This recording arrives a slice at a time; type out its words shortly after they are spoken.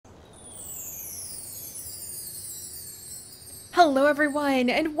Hello everyone,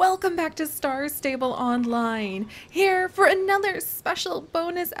 and welcome back to Starstable Online, here for another special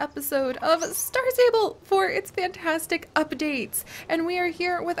bonus episode of Starstable for its fantastic updates. And we are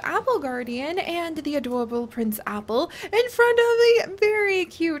here with Apple Guardian and the adorable Prince Apple in front of a very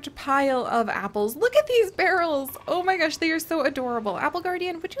cute pile of apples. Look at these barrels! Oh my gosh, they are so adorable. Apple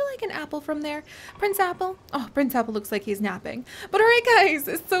Guardian, would you like an apple from there? Prince Apple? Oh, Prince Apple looks like he's napping. But alright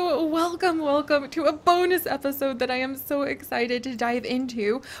guys, so welcome to a bonus episode that I am so excited to dive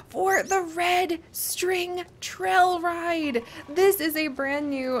into for the Red String Trail Ride. This is a brand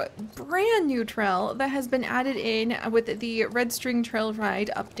new trail that has been added in with the Red String Trail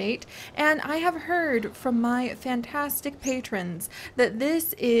Ride update, and I have heard from my fantastic patrons that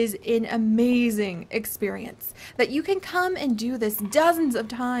this is an amazing experience, that you can come and do this dozens of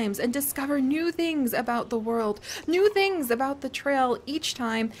times and discover new things about the world, new things about the trail each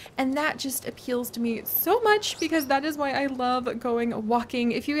time, and that just appeals to me so much because that is why I love going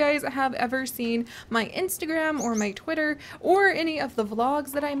walking. If you guys have ever seen my Instagram or my Twitter or any of the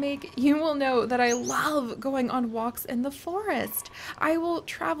vlogs that I make, you will know that I love going on walks in the forest. I will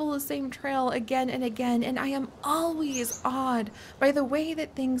travel the same trail again and again, and I am always awed by the way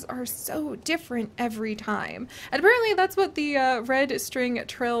that things are so different every time. And apparently that's what the Red String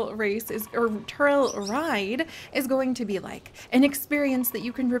Trail Race is, or Trail Ride, is going to be like. An experience that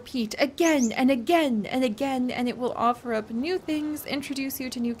you can repeat again and again and again, and it will offer up new things, introduce you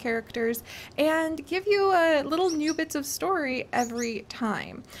to new characters, and give you little new bits of story every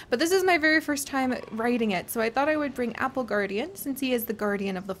time. But this is my very first time writing it, so I thought I would bring Apple Guardian, since he is the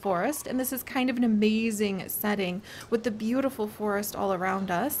guardian of the forest, and this is kind of an amazing setting with the beautiful forest all around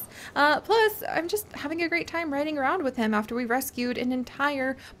us. Plus, I'm just having a great time riding around with him after we rescued an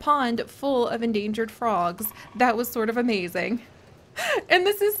entire pond full of endangered frogs. That was sort of amazing. And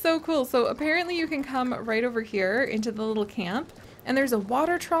this is so cool. So apparently you can come right over here into the little camp, and there's a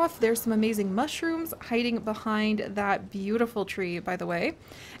water trough. There's some amazing mushrooms hiding behind that beautiful tree, by the way.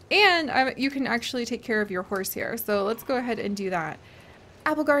 And you can actually take care of your horse here. So let's go ahead and do that.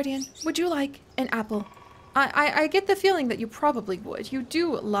 Apple Guardian, would you like an apple? I get the feeling that you probably would. You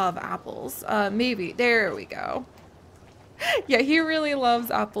do love apples. Maybe. There we go. Yeah, he really loves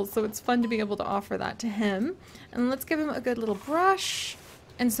apples, so it's fun to be able to offer that to him. And let's give him a good little brush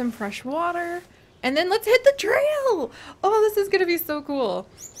and some fresh water. And then let's hit the trail! Oh, this is going to be so cool.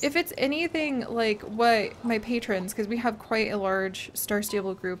 If it's anything like what my patrons, because we have quite a large Star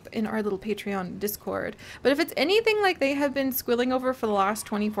Stable group in our little Patreon Discord, but if it's anything like they have been squilling over for the last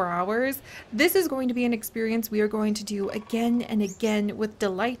 24 hours, this is going to be an experience we are going to do again and again with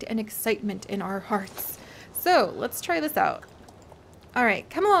delight and excitement in our hearts. So let's try this out. Alright,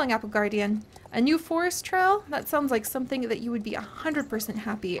 come along, Apple Guardian. A new forest trail? That sounds like something that you would be 100%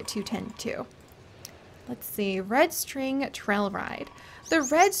 happy to tend to. Let's see, Red String Trail Ride. The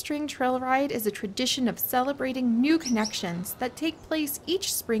Red String Trail Ride is a tradition of celebrating new connections that take place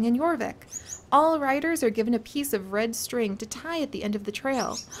each spring in Jorvik. All riders are given a piece of red string to tie at the end of the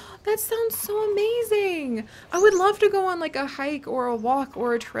trail. That sounds so amazing! I would love to go on like a hike or a walk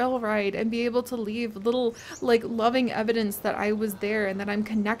or a trail ride and be able to leave little like loving evidence that I was there and that I'm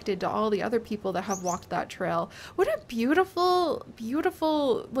connected to all the other people that have walked that trail. What a beautiful,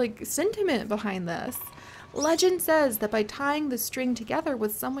 beautiful like sentiment behind this. Legend says that by tying the string together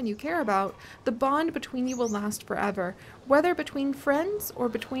with someone you care about, the bond between you will last forever, whether between friends or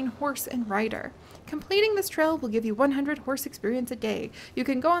between horse and rider. Completing this trail will give you 100 horse experience a day. You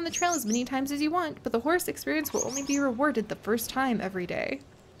can go on the trail as many times as you want, but the horse experience will only be rewarded the first time every day.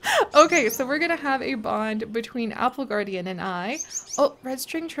 Okay, so we're gonna have a bond between Apple Guardian and I. Oh, Red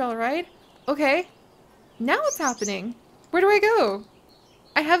String Trail Ride. Okay. Now what's happening? Where do I go?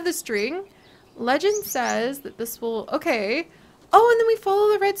 I have the string. Legend says that this will... Okay. Oh, and then we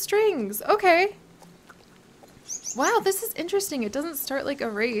follow the red strings. Okay. Wow, this is interesting. It doesn't start like a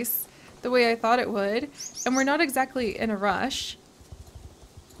race the way I thought it would. And we're not exactly in a rush.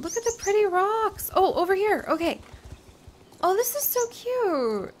 Look at the pretty rocks. Oh, over here. Okay. Oh, this is so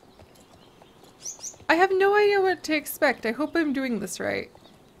cute. I have no idea what to expect. I hope I'm doing this right.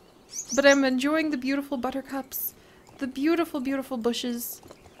 But I'm enjoying the beautiful buttercups. The beautiful, beautiful bushes.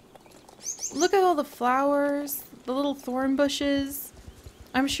 Look at all the flowers, the little thorn bushes.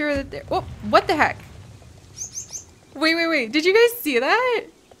 I'm sure that they're... Oh, what the heck? Wait. Did you guys see that?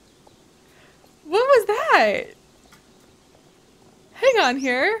 What was that? Hang on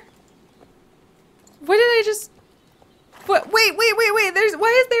here. What did I just... What? Wait.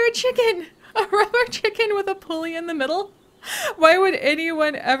 Why is there a chicken? A rubber chicken with a pulley in the middle? Why would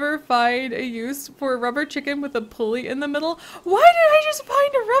anyone ever find a use for a rubber chicken with a pulley in the middle? Why did I just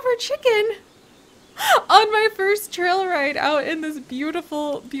find a rubber chicken? On my first trail ride out in this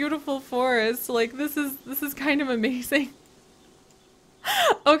beautiful, beautiful forest. Like, this is kind of amazing.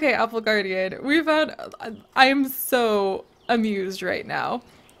 Okay, Apple Guardian. We found... I'm so amused right now.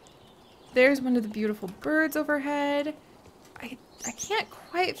 There's one of the beautiful birds overhead. I can't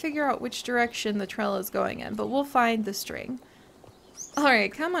quite figure out which direction the trail is going in, but we'll find the string.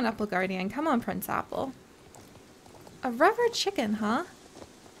 Alright, come on, Apple Guardian. Come on, Prince Apple. A rubber chicken, huh?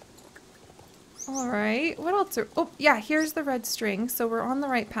 Alright, what else are... Oh, yeah, here's the red string, so we're on the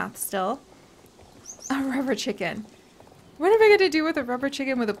right path still. A rubber chicken. What am I going to do with a rubber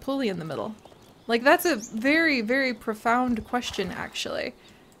chicken with a pulley in the middle? Like, that's a very, very profound question, actually.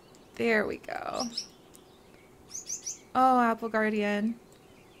 There we go. Oh, Apple Guardian.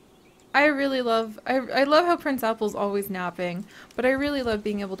 I really love... I love how Prince Apple's always napping, but I really love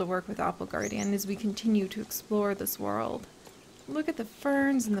being able to work with Apple Guardian as we continue to explore this world. Look at the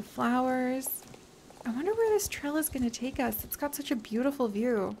ferns and the flowers. I wonder where this trail is going to take us. It's got such a beautiful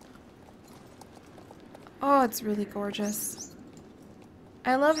view. Oh, it's really gorgeous.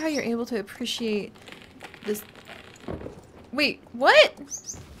 I love how you're able to appreciate this... Wait, what?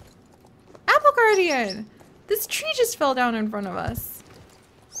 Apple Guardian! This tree just fell down in front of us.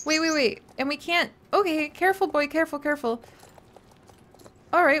 Wait. And we can't... Okay, careful, boy. Careful, careful.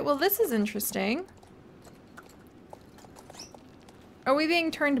 Alright, well, this is interesting. Are we being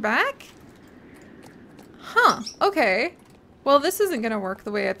turned back? Huh, okay. Well, this isn't gonna work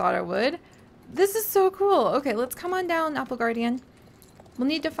the way I thought it would. This is so cool. Okay, let's come on down, Apple Guardian. We'll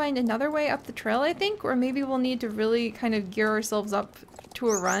need to find another way up the trail, I think, or maybe we'll need to really kind of gear ourselves up to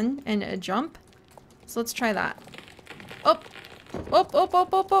a run and a jump. So let's try that. Up. We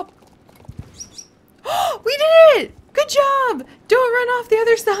did it! Good job! Don't run off the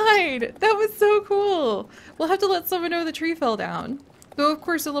other side! That was so cool! We'll have to let someone know the tree fell down. Though, of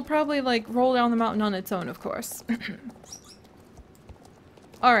course, it'll probably, like, roll down the mountain on its own, of course.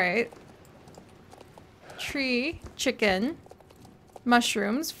 Alright. Tree, chicken,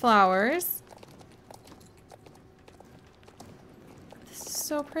 mushrooms, flowers. This is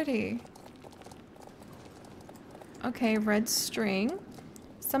so pretty. Okay, red string.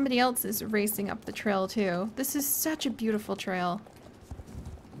 Somebody else is racing up the trail, too. This is such a beautiful trail.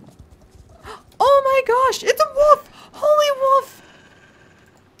 Oh my gosh! It's a wolf! Holy wolf!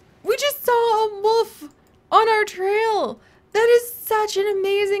 We just saw a wolf on our trail! That is such an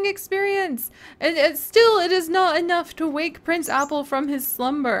amazing experience! And still, it is not enough to wake Prince Apple from his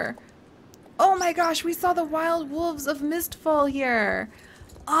slumber. Oh my gosh, we saw the wild wolves of Mistfall here!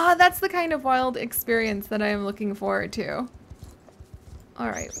 Ah, that's the kind of wild experience that I am looking forward to.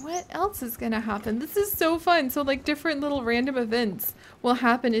 Alright, what else is gonna happen? This is so fun! So, like, different little random events will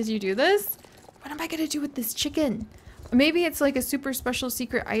happen as you do this. What am I gonna do with this chicken? Maybe it's like a super special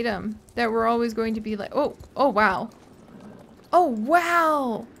secret item that we're always going to be like, oh wow. Oh,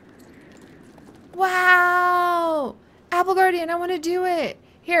 wow! Wow! Apple Guardian, I want to do it!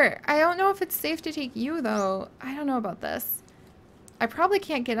 Here, I don't know if it's safe to take you, though. I don't know about this. I probably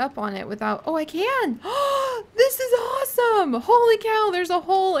can't get up on it without... Oh, I can! Oh, this is awesome! Holy cow, there's a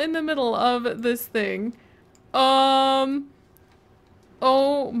hole in the middle of this thing. Oh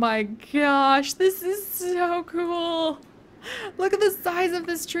my gosh, this is so cool! Look at the size of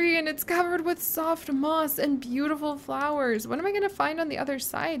this tree, and it's covered with soft moss and beautiful flowers. What am I going to find on the other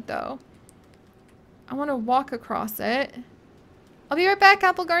side, though? I want to walk across it. I'll be right back,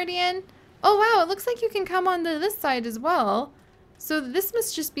 Apple Guardian. Oh, wow, it looks like you can come on to this side as well. So this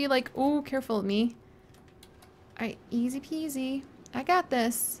must just be like... Oh, careful of me. Alright, easy peasy. I got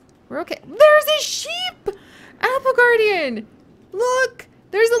this. We're okay. There's a sheep! Apple Guardian! Look!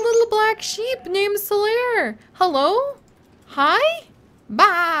 There's a little black sheep named Solaire. Hello? Hi?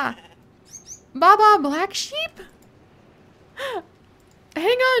 Ba! Baba Black Sheep? Hang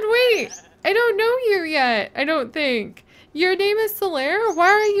on, wait! I don't know you yet, I don't think. Your name is Solaire? Why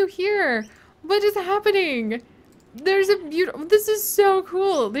are you here? What is happening? There's a beautiful... This is so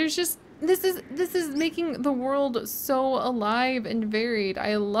cool. There's just... This is making the world so alive and varied.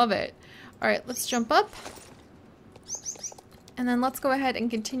 I love it. Alright, let's jump up. And then let's go ahead and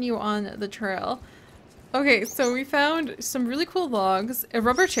continue on the trail. Okay, so we found some really cool logs, a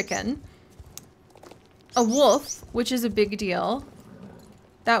rubber chicken, a wolf, which is a big deal.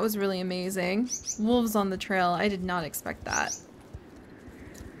 That was really amazing. Wolves on the trail. I did not expect that.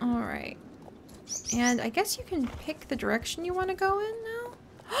 Alright. And I guess you can pick the direction you want to go in now?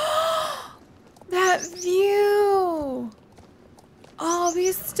 That view! Oh,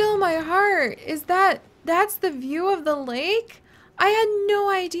 be still my heart. Is that's the view of the lake? I had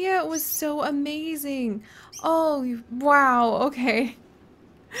no idea it was so amazing. Oh, wow. Okay.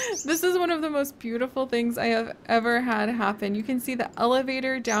 This is one of the most beautiful things I have ever had happen. You can see the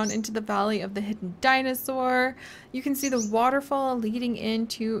elevator down into the Valley of the Hidden Dinosaur. You can see the waterfall leading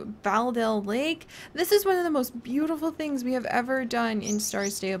into Valdale Lake. This is one of the most beautiful things we have ever done in Star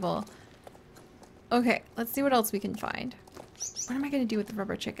Stable. Okay, let's see what else we can find. What am I going to do with the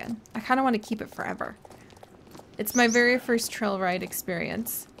rubber chicken? I kind of want to keep it forever. It's my very first trail ride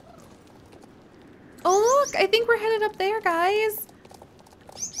experience. Oh look, I think we're headed up there, guys.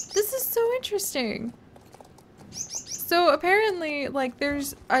 This is so interesting. So apparently, like,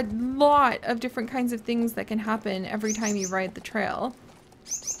 there's a lot of different kinds of things that can happen every time you ride the trail.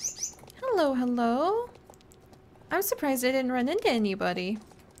 Hello, hello. I'm surprised I didn't run into anybody.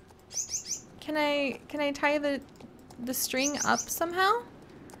 Can I tie the string up somehow?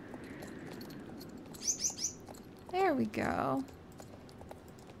 There we go.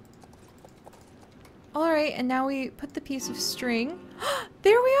 Alright, and now we put the piece of string.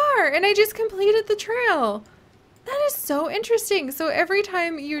 There we are! And I just completed the trail! That is so interesting. So every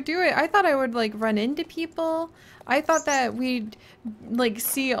time you do it, I thought I would like run into people. I thought that we'd like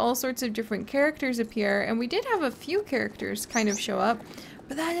see all sorts of different characters appear, and we did have a few characters kind of show up.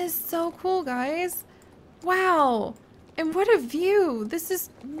 But that is so cool, guys. Wow! And what a view! This is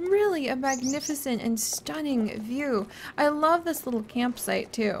really a magnificent and stunning view. I love this little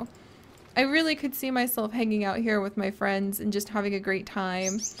campsite too. I really could see myself hanging out here with my friends and just having a great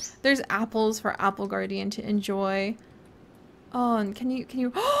time. There's apples for Apple Guardian to enjoy. Oh, and can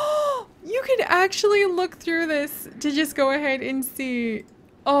you, oh, you can actually look through this to just go ahead and see.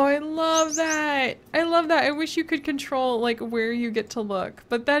 Oh, I love that. I love that. I wish you could control like where you get to look,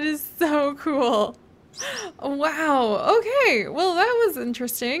 but that is so cool. Wow. Okay. Well, that was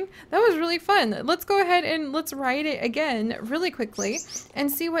interesting. That was really fun. Let's go ahead and let's ride it again really quickly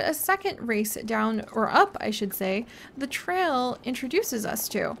and see what a second race down, or up, I should say, the trail introduces us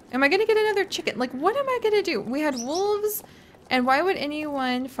to. Am I going to get another chicken? Like, what am I going to do? We had wolves, and why would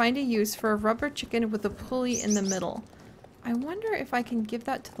anyone find a use for a rubber chicken with a pulley in the middle? I wonder if I can give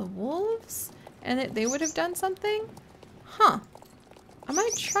that to the wolves and they would have done something? Huh. I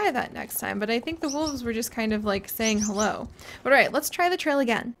might try that next time, but I think the wolves were just kind of like saying hello. But alright, let's try the trail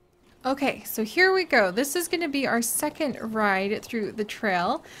again. Okay, so here we go. This is going to be our second ride through the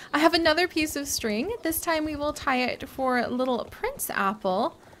trail. I have another piece of string. This time we will tie it for little Prince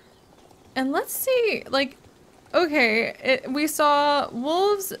Apple. And let's see, like, okay, we saw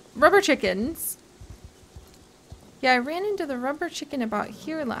wolves, rubber chickens. Yeah, I ran into the rubber chicken about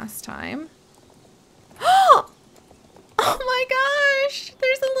here last time. Oh my gosh!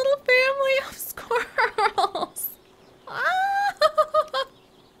 There's a little family of squirrels! Ah!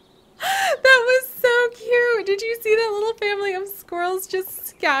 That was so cute! Did you see that little family of squirrels just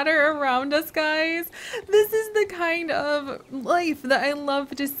scatter around us, guys? This is the kind of life that I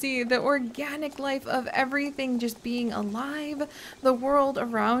love to see. The organic life of everything just being alive. The world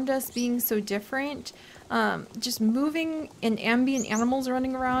around us being so different. Just moving and ambient animals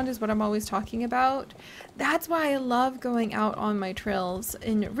running around is what I'm always talking about. That's why I love going out on my trails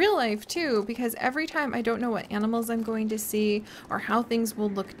in real life too, because every time I don't know what animals I'm going to see or how things will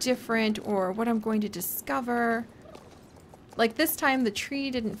look different or what I'm going to discover. Like this time the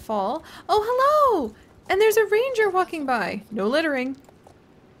tree didn't fall. Oh, hello! And there's a ranger walking by. No littering.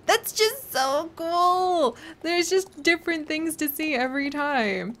 That's just so cool! There's just different things to see every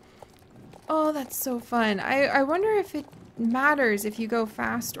time. Oh, that's so fun. I wonder if it matters if you go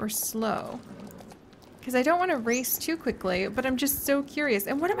fast or slow. Because I don't want to race too quickly, but I'm just so curious.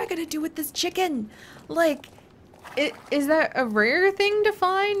 And what am I going to do with this chicken? Like, is that a rare thing to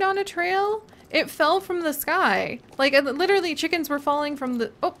find on a trail? It fell from the sky. Like, literally chickens were falling from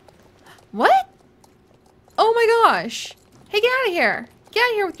the... Oh, what? Oh my gosh. Hey, get out of here. Get out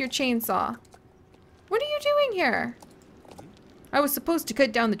of here with your chainsaw. What are you doing here? I was supposed to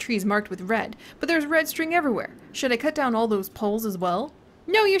cut down the trees marked with red, but there's red string everywhere. Should I cut down all those poles as well?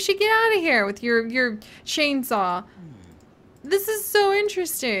 No, you should get out of here with your chainsaw. This is so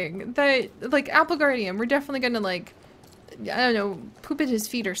interesting that, like, Apple Guardian, we're definitely gonna, like, I don't know, poop at his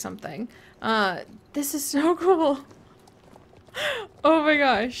feet or something. This is so cool. Oh my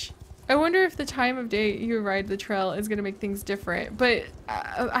gosh. I wonder if the time of day you ride the trail is going to make things different. But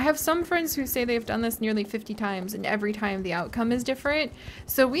I have some friends who say they've done this nearly 50 times and every time the outcome is different.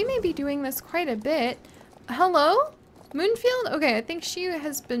 So we may be doing this quite a bit. Hello? Moonfield? Okay, I think she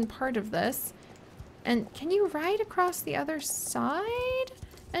has been part of this. And can you ride across the other side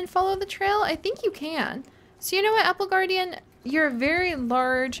and follow the trail? I think you can. So you know what, Apple Guardian? You're a very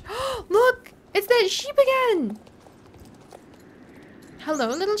large... Look! It's that sheep again! Hello,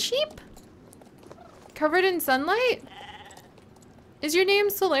 little sheep? Covered in sunlight? Is your name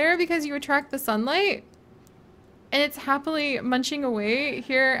Solaire because you attract the sunlight? And it's happily munching away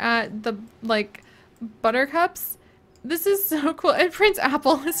here at the, like, buttercups? This is so cool. And Prince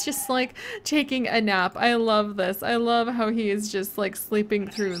Apple is just, like, taking a nap. I love this. I love how he is just, like, sleeping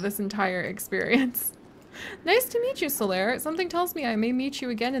through this entire experience. Nice to meet you, Solaire. Something tells me I may meet you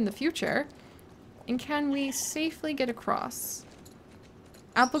again in the future. And can we safely get across?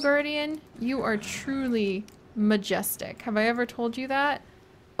 Apple Guardian, you are truly majestic. Have I ever told you that?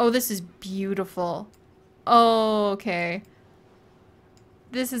 Oh, this is beautiful. Oh, okay.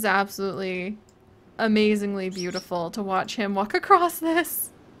 This is absolutely amazingly beautiful to watch him walk across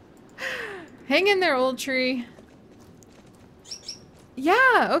this. Hang in there, old tree.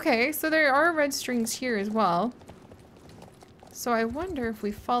 Yeah, okay, so there are red strings here as well. So I wonder if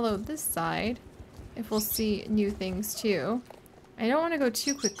we follow this side, if we'll see new things too. I don't want to go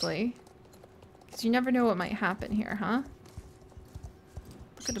too quickly, because you never know what might happen here, huh?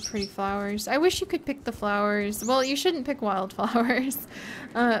 Look at the pretty flowers. I wish you could pick the flowers. Well, you shouldn't pick wildflowers.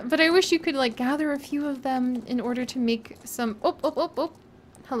 But I wish you could, like, gather a few of them in order to make some... Oh, oh, oh, oh.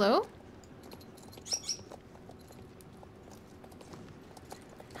 Hello?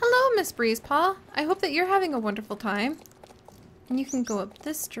 Hello, Miss Breezepaw. I hope that you're having a wonderful time. And you can go up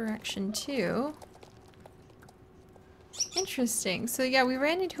this direction, too. Interesting. So, yeah, we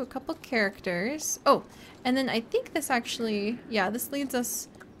ran into a couple characters. Oh, and then I think this actually... Yeah, this leads us...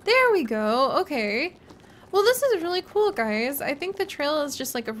 There we go. Okay. Well, this is really cool, guys. I think the trail is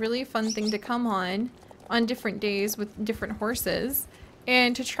just, like, a really fun thing to come on different days with different horses.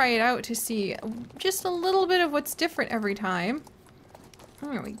 And to try it out to see just a little bit of what's different every time.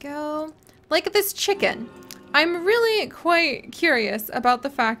 There we go. Like this chicken. I'm really quite curious about the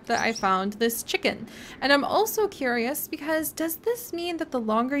fact that I found this chicken. And I'm also curious because does this mean that the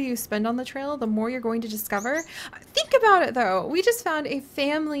longer you spend on the trail, the more you're going to discover? Think about it though. We just found a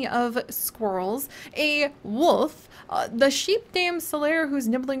family of squirrels, a wolf, the sheep named Solaire who's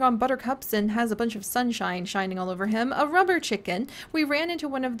nibbling on buttercups and has a bunch of sunshine shining all over him, a rubber chicken. We ran into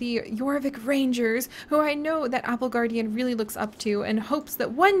one of the Jorvik Rangers, who I know that Apple Guardian really looks up to and hopes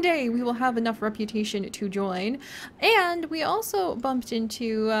that one day we will have enough reputation to join. And we also bumped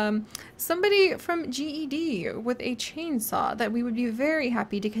into somebody from GED with a chainsaw that we would be very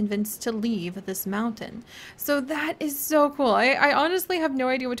happy to convince to leave this mountain. So that is so cool. I honestly have no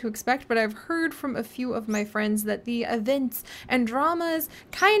idea what to expect, but I've heard from a few of my friends that the events and dramas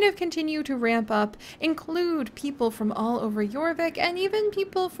kind of continue to ramp up, include people from all over Jorvik and even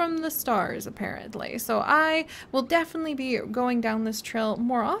people from the stars, apparently. So I will definitely be going down this trail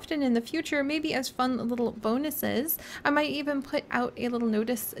more often in the future, maybe as fun little bonuses. I might even put out a little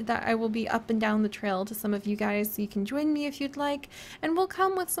notice that I will be up and down the trail to some of you guys so you can join me if you'd like, and we'll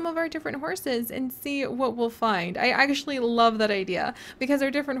come with some of our different horses and see what we'll find. I actually love that idea because our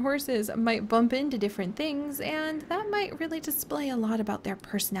different horses might bump into different things and that might really display a lot about their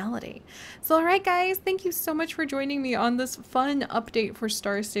personality. So alright guys, thank you so much for joining me on this fun update for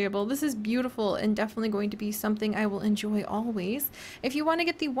Star Stable. This is beautiful and definitely going to be something I will enjoy always. If you want to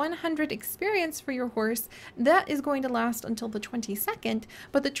get the 100 experience for your horse, that is going to last until the 22nd,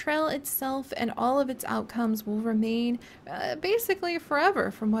 but the trail itself and all of its outcomes will remain basically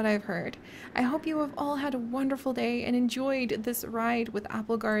forever from what I've heard. I hope you have all had a wonderful day and enjoyed this ride with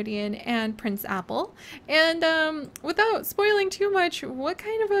Apple Guardian and Prince Apple. And without spoiling too much, what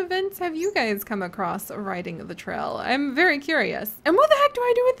kind of events have you guys come across riding the trail? I'm very curious. And what the heck do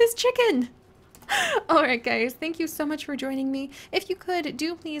I do with this chicken? Alright guys, thank you so much for joining me. If you could,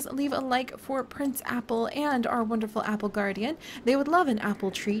 do please leave a like for Prince Apple and our wonderful Apple Guardian. They would love an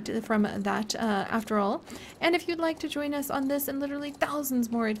apple treat from that after all. And if you'd like to join us on this and literally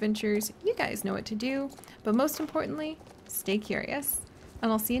thousands more adventures, you guys know what to do. But most importantly, stay curious.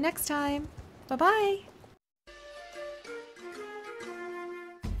 And I'll see you next time. Bye-bye!